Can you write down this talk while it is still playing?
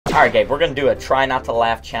Alright, Gabe, we're gonna do a try not to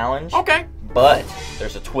laugh challenge. Okay. But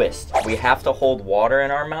there's a twist. We have to hold water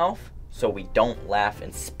in our mouth so we don't laugh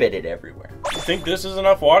and spit it everywhere. You think this is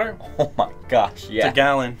enough water? Oh my gosh, yeah. It's a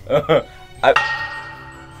gallon.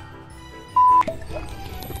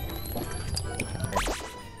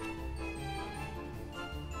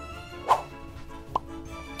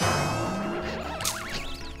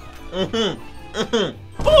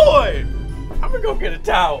 Boy! I'm gonna go get a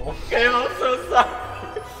towel. Okay, I'm so sorry.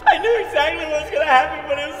 I knew exactly what was gonna happen,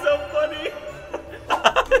 but it was so funny.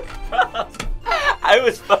 I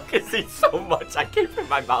was focusing so much, I kept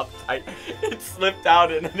my mouth tight. It slipped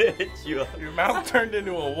out and then it hit you. Your mouth turned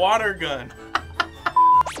into a water gun.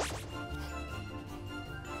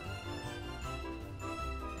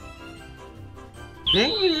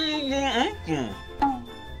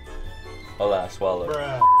 Oh, I swallowed.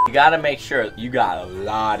 Bruh. You gotta make sure you got a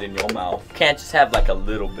lot in your mouth. You can't just have like a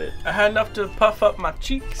little bit. I had enough to puff up my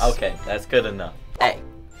cheeks. Okay, that's good enough. Hey,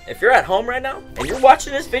 if you're at home right now and you're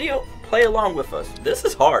watching this video, play along with us. This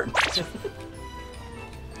is hard.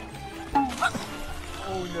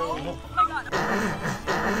 Oh no. Oh my god.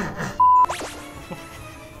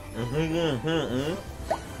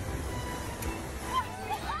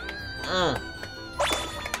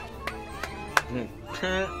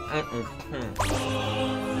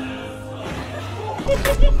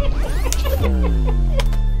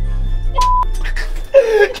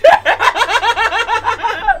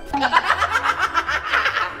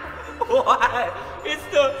 Why? It's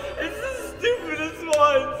the stupidest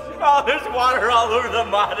one. Oh, there's water all over the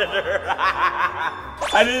monitor.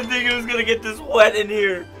 I didn't think it was gonna get this wet in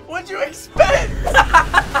here. What'd you expect?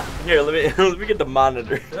 Here, let me get the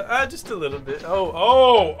monitor. Just a little bit.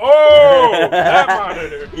 Oh, that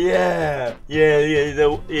monitor. Yeah,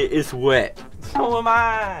 it's wet. So am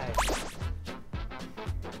I.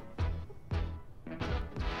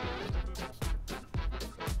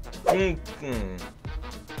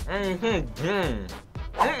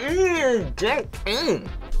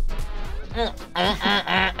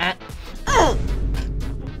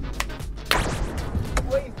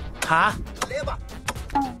 Huh?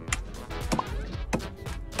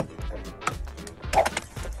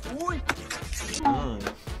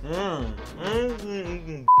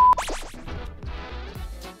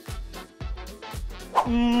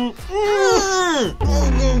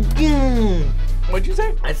 What'd you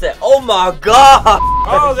say? I said, oh my god!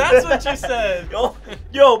 Oh, that's what you said.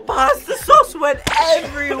 Yo, pasta sauce went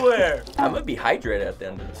everywhere! I'm gonna be hydrated at the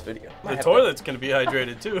end of this video. The toilet's gonna be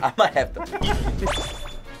hydrated too. I might have to pee.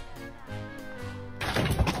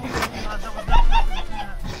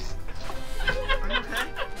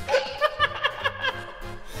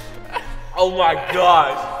 Oh my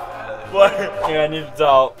gosh! What? Yeah, I need to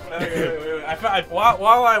talk. Wait.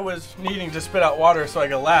 While I was needing to spit out water so I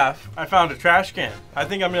could laugh, I found a trash can. I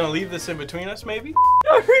think I'm gonna leave this in between us, maybe?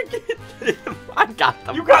 I got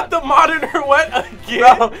them. You got the monitor wet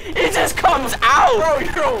again? Bro, it just comes out! Bro,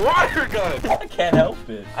 you're a water gun! I can't help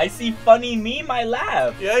it. I see funny meme, I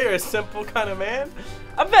laugh. Yeah, you're a simple kind of man.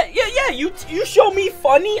 I bet, yeah, you show me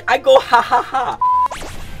funny, I go ha ha ha.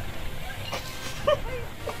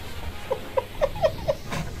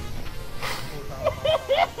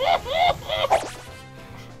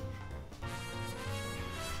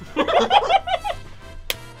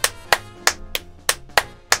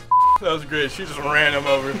 That was great. She just ran him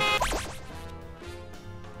over.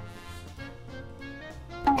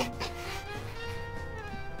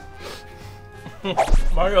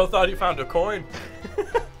 Mario thought he found a coin.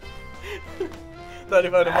 Thought he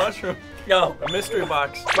found a mushroom. Yo, A mystery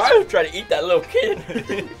box. Mario tried to eat that little kid.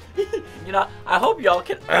 You know, I hope y'all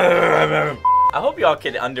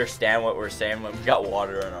can understand what we're saying when we got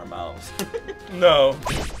water in our mouths. No.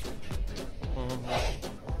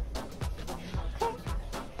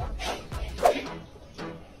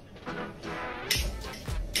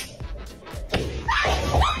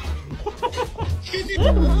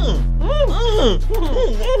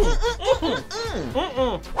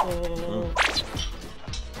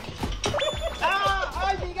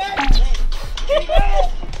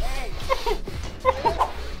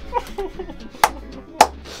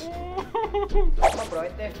 No, pero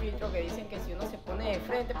este filtro que dicen que si uno se pone de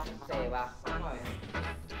frente, se va. Vamos a ver.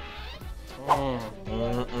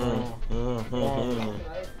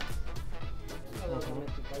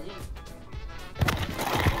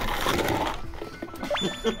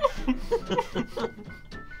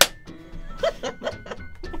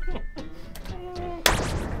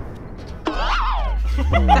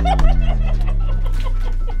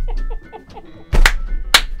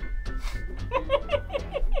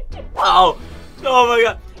 Oh my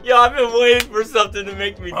god. Yo, I've been waiting for something to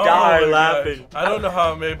make me die laughing. Gosh. I don't know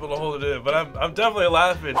how I'm able to hold it in, but I'm definitely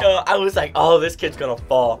laughing. Yo, I was like, oh, this kid's gonna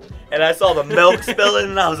fall. And I saw the milk spilling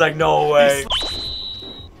and I was like, no way.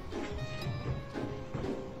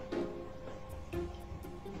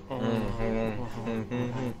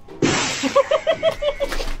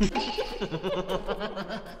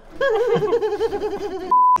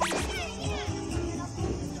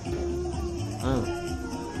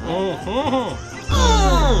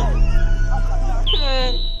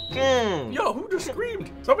 Yo, who just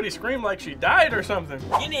screamed? Somebody screamed like she died or something.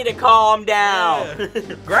 You need to calm down.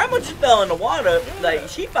 Yeah. Grandma just fell in the water. Like,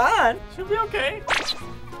 she fine. She'll be okay.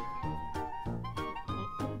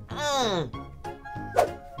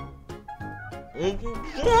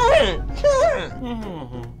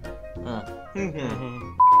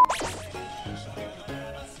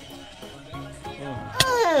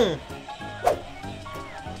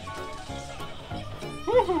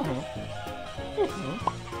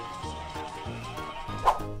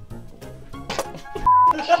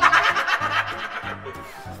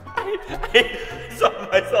 I saw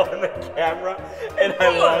myself in the camera and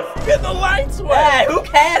I lost. Get the lights wet. Hey, who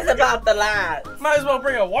cares about the lights? Might as well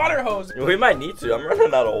bring a water hose. We might need to. I'm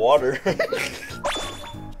running out of water.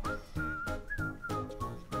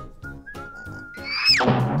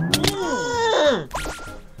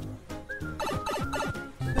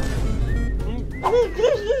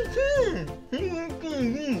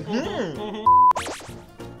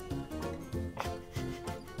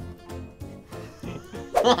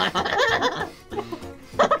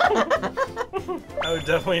 I would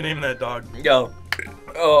definitely name that dog. Yo,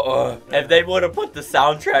 if they would have put the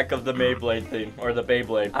soundtrack of the Beyblade thing, or the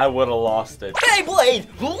Beyblade, I would have lost it. Beyblade,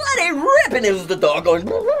 let it rip, and it was the dog going.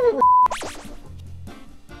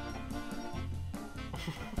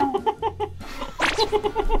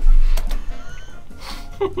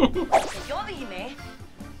 Yo dime,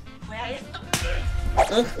 fue a esto.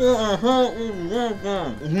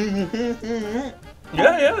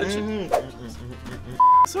 Yeah.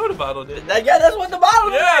 Soda bottle did. Yeah, that's what the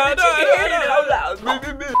bottle Yeah, I know. Yo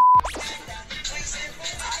dime,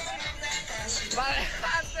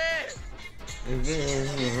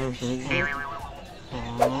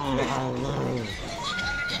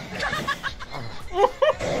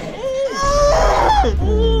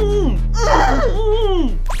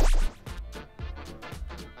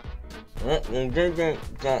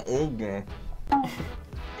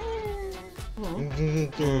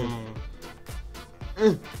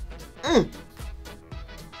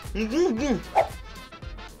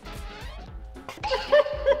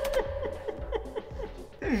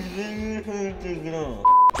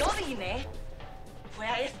 fue a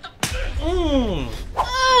esto.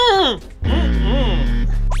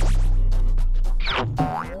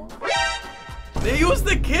 They used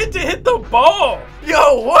the kid to hit the ball.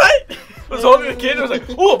 Yo, what? Was holding the kid and was like,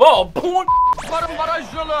 oh, a ball. Boom.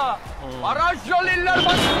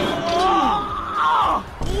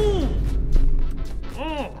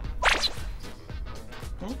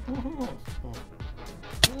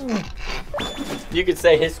 You could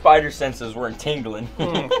say his spider senses weren't tingling.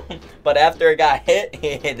 But after it got hit,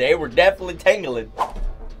 they were definitely tingling.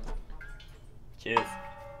 Cheers.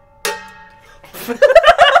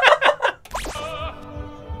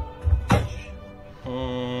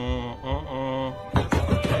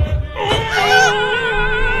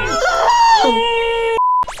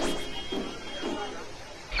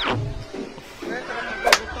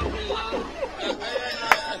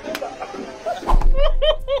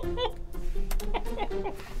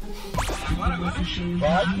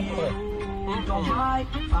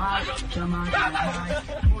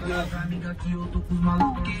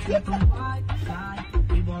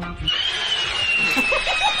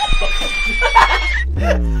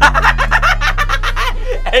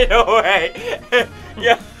 Hey, no way.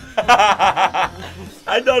 Yeah.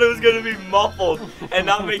 I thought it was gonna be muffled and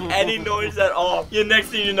not make any noise at all. Yeah, next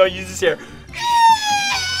thing you know, you just hear.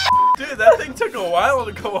 Dude, that thing took a while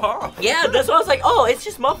to go off. Yeah, that's why I was like, oh, it's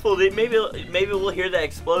just muffled. Maybe we'll hear the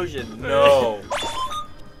explosion. No.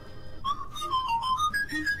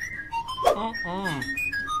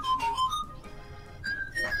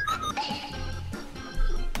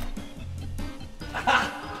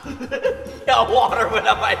 Yeah, water went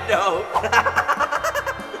up my nose.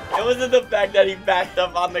 It wasn't the fact that he backed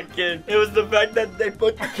up on the kid. It was the fact that they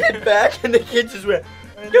put the kid back and the kid just went.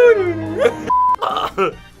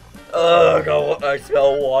 God, I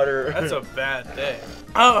smell water. That's a bad day.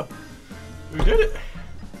 Oh, we did it.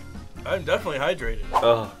 I'm definitely hydrated.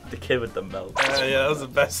 Oh, the kid with the milk. Yeah, that was the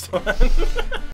best one.